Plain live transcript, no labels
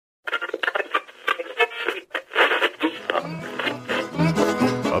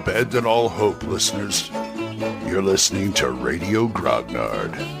Abandon all hope, listeners. You're listening to Radio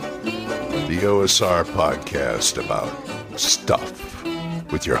Grognard, the OSR podcast about stuff,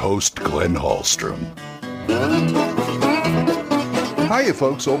 with your host, Glenn Hallstrom. Hiya,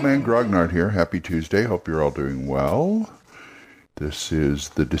 folks. Old Man Grognard here. Happy Tuesday. Hope you're all doing well. This is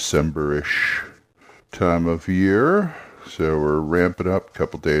the December-ish time of year. So we're ramping up a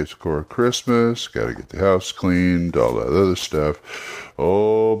couple days before Christmas. Got to get the house cleaned, all that other stuff.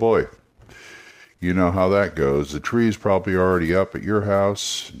 Oh, boy. You know how that goes. The tree's probably already up at your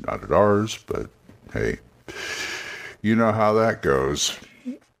house. Not at ours, but hey. You know how that goes.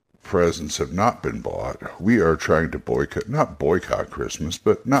 Presents have not been bought. We are trying to not boycott Christmas,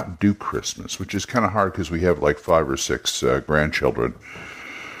 but not do Christmas, which is kind of hard because we have like 5 or 6 grandchildren.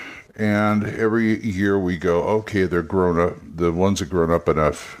 And every year we go, okay, they're grown up. The ones are grown up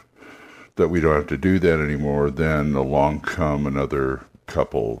enough that we don't have to do that anymore. Then along come another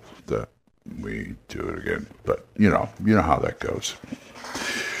couple that we do it again. But you know how that goes.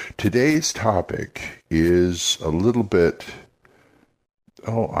 Today's topic is a little bit,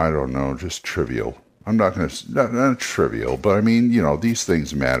 I don't know, just trivial. I'm not going to, not trivial, but I mean, these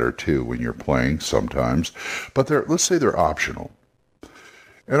things matter too when you're playing sometimes. But let's say they're optional.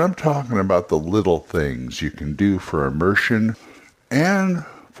 And I'm talking about the little things you can do for immersion and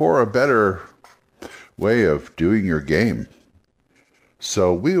for a better way of doing your game.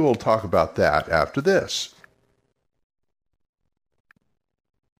 So we will talk about that after this.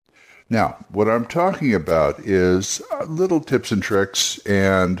 Now, what I'm talking about is little tips and tricks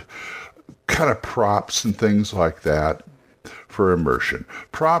and kind of props and things like that for immersion.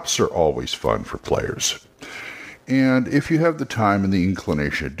 Props are always fun for players. And if you have the time and the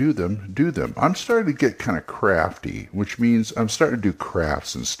inclination to do them. I'm starting to get kind of crafty, which means I'm starting to do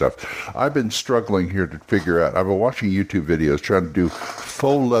crafts and stuff. I've been struggling here to figure out, I've been watching YouTube videos trying to do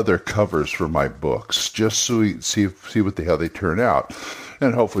faux leather covers for my books, just so we see what the hell they turn out.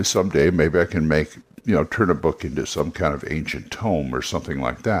 And hopefully someday maybe I can turn a book into some kind of ancient tome or something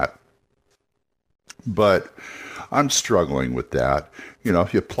like that. But I'm struggling with that.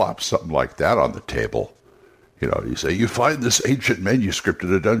 If you plop something like that on the table, you say, you find this ancient manuscript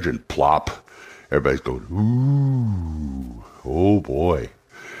in a dungeon, plop. Everybody's going, ooh, oh boy,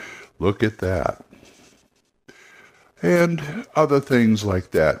 look at that. And other things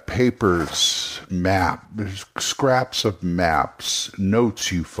like that, papers, scraps of maps,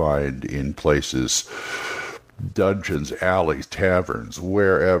 notes you find in places, dungeons, alleys, taverns,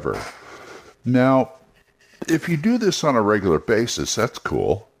 wherever. Now, if you do this on a regular basis, that's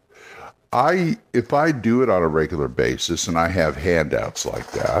cool. If I do it on a regular basis and I have handouts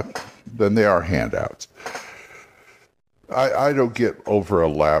like that, then they are handouts. I don't get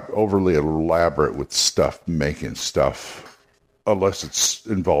overly elaborate with making stuff, unless it's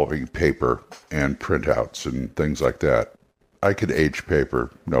involving paper and printouts and things like that. I could age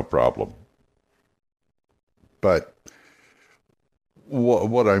paper, no problem. But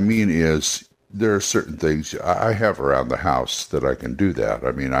what I mean is, there are certain things I have around the house that I can do that.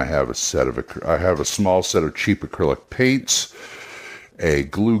 I mean, I have a small set of cheap acrylic paints, a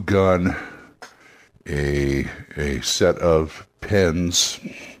glue gun, a set of pens,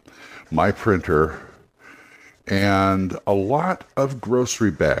 my printer, and a lot of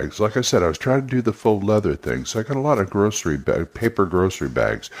grocery bags. Like I said, I was trying to do the faux leather thing, so I got a lot of paper grocery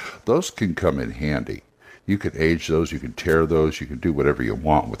bags. Those can come in handy. You can age those, you can tear those, you can do whatever you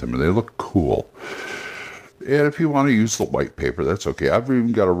want with them, and they look cool. And if you want to use the white paper, that's okay. I've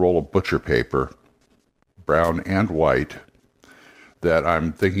even got a roll of butcher paper, brown and white, that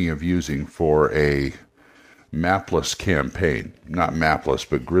I'm thinking of using for a mapless campaign. Not mapless,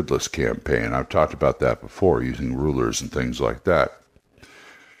 but gridless campaign. I've talked about that before, using rulers and things like that.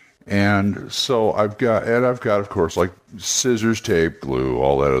 And so I've got, of course, like scissors, tape, glue,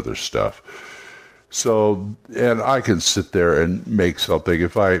 all that other stuff. So, and I can sit there and make something.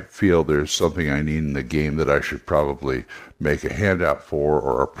 If I feel there's something I need in the game that I should probably make a handout for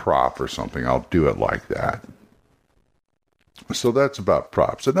or a prop or something, I'll do it like that. So that's about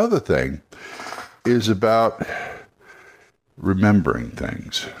props. Another thing is about remembering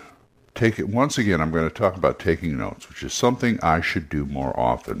things. Once again, I'm going to talk about taking notes, which is something I should do more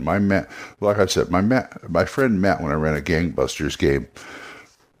often. Like I said, my friend Matt, when I ran a Gangbusters game,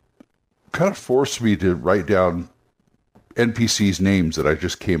 kind of forced me to write down NPCs' names that I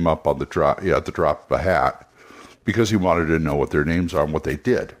just came up on at the drop of a hat, because he wanted to know what their names are and what they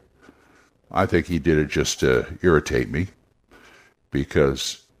did. I think he did it just to irritate me,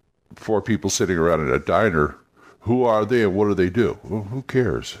 because 4 people sitting around in a diner, who are they and what do they do? Well, who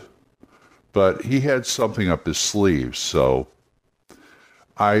cares? But he had something up his sleeve, so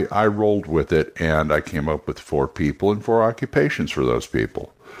I rolled with it, and I came up with 4 people and 4 occupations for those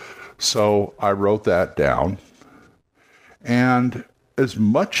people. So I wrote that down. And as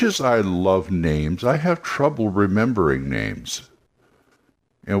much as I love names, I have trouble remembering names.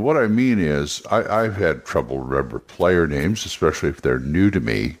 And what I mean is, I've had trouble remembering player names, especially if they're new to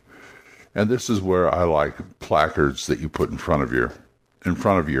me. And this is where I like placards that you put in front of your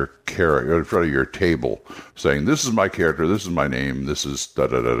character, in front of your table, saying, "This is my character, this is my name, this is da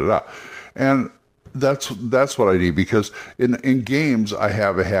da da da da." And that's what I need, because in games I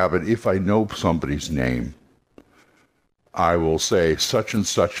have a habit. If I know somebody's name, I will say such and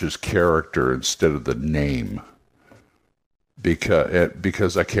such's character instead of the name,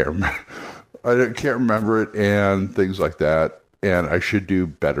 because I can't remember it and things like that, and I should do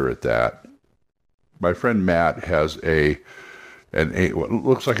better at that. My friend Matt has what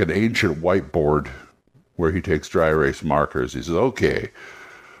looks like an ancient whiteboard where he takes dry erase markers. He says, "Okay,"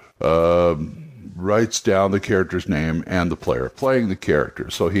 writes down the character's name and the player playing the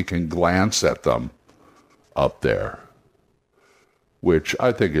character, so he can glance at them up there, which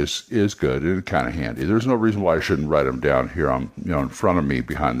I think is good and kind of handy. There's no reason why I shouldn't write them down here on, in front of me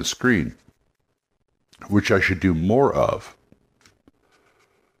behind the screen, which I should do more of.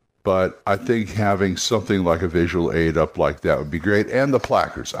 But I think having something like a visual aid up like that would be great. And the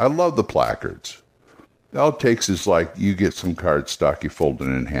placards. I love the placards. All it takes is you get some cardstock, you fold it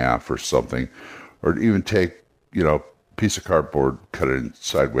in half or something, or even take, piece of cardboard, cut it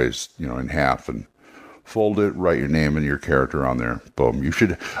sideways, in half, and fold it, write your name and your character on there. Boom. You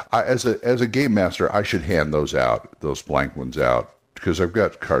should, as a game master, I should hand those out, those blank ones out, because I've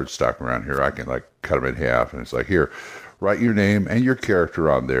got cardstock around here. I can cut them in half, and it's here, write your name and your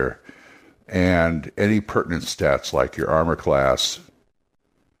character on there, and any pertinent stats like your armor class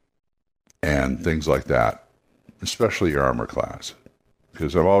and things like that, especially your armor class,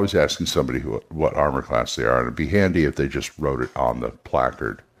 because I'm always asking somebody what armor class they are, and it'd be handy if they just wrote it on the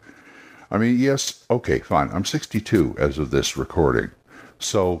placard. I mean, yes, okay, fine. I'm 62 as of this recording.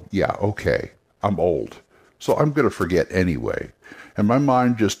 So, yeah, okay. I'm old. So I'm going to forget anyway. And my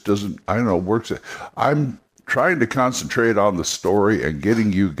mind just doesn't, works. I'm trying to concentrate on the story and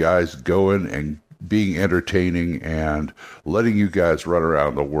getting you guys going and being entertaining and letting you guys run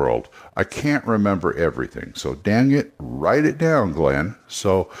around the world. I can't remember everything. So, dang it, write it down, Glenn.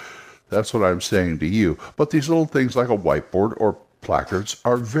 So that's what I'm saying to you. But these little things like a whiteboard or placards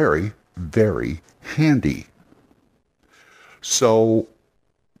are very, very handy. So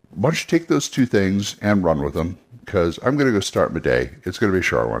why don't you take those 2 things and run with them, because I'm going to go start my day. It's going to be a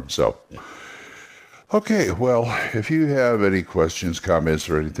short one. So, okay, well, if you have any questions, comments,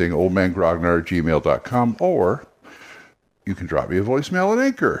 or anything, oldmangrognard@gmail.com, or you can drop me a voicemail at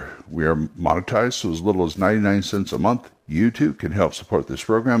Anchor. We are monetized, so as little as 99 cents a month. You too can help support this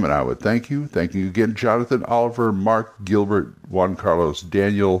program, and I would thank you. Thank you again, Jonathan, Oliver, Mark, Gilbert, Juan Carlos,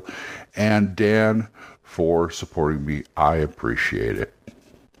 Daniel, and Dan for supporting me. I appreciate it.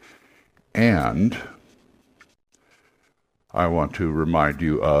 And I want to remind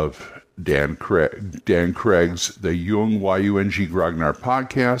you of Dan Craig's The Jung, Y-U-N-G, Grognard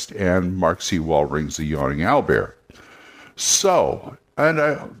podcast, and Mark C. Walring's The Yawning Owlbear. So,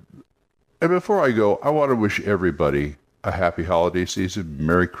 and before I go, I want to wish everybody a happy holiday season,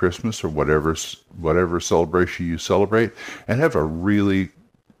 Merry Christmas, or whatever celebration you celebrate, and have a really,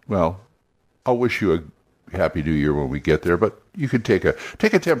 I'll wish you a Happy New Year when we get there, but you can take a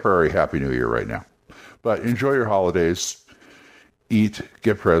temporary Happy New Year right now. But enjoy your holidays, eat,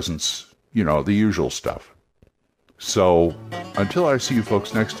 get presents, the usual stuff. So, until I see you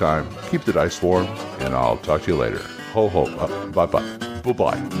folks next time, keep the dice warm, and I'll talk to you later. Ho, ho, bye-bye.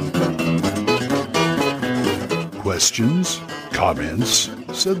 Bye-bye. Questions? Comments?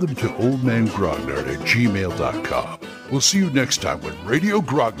 Send them to oldmangrognard@gmail.com. We'll see you next time when Radio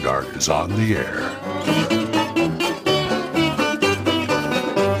Grognard is on the air.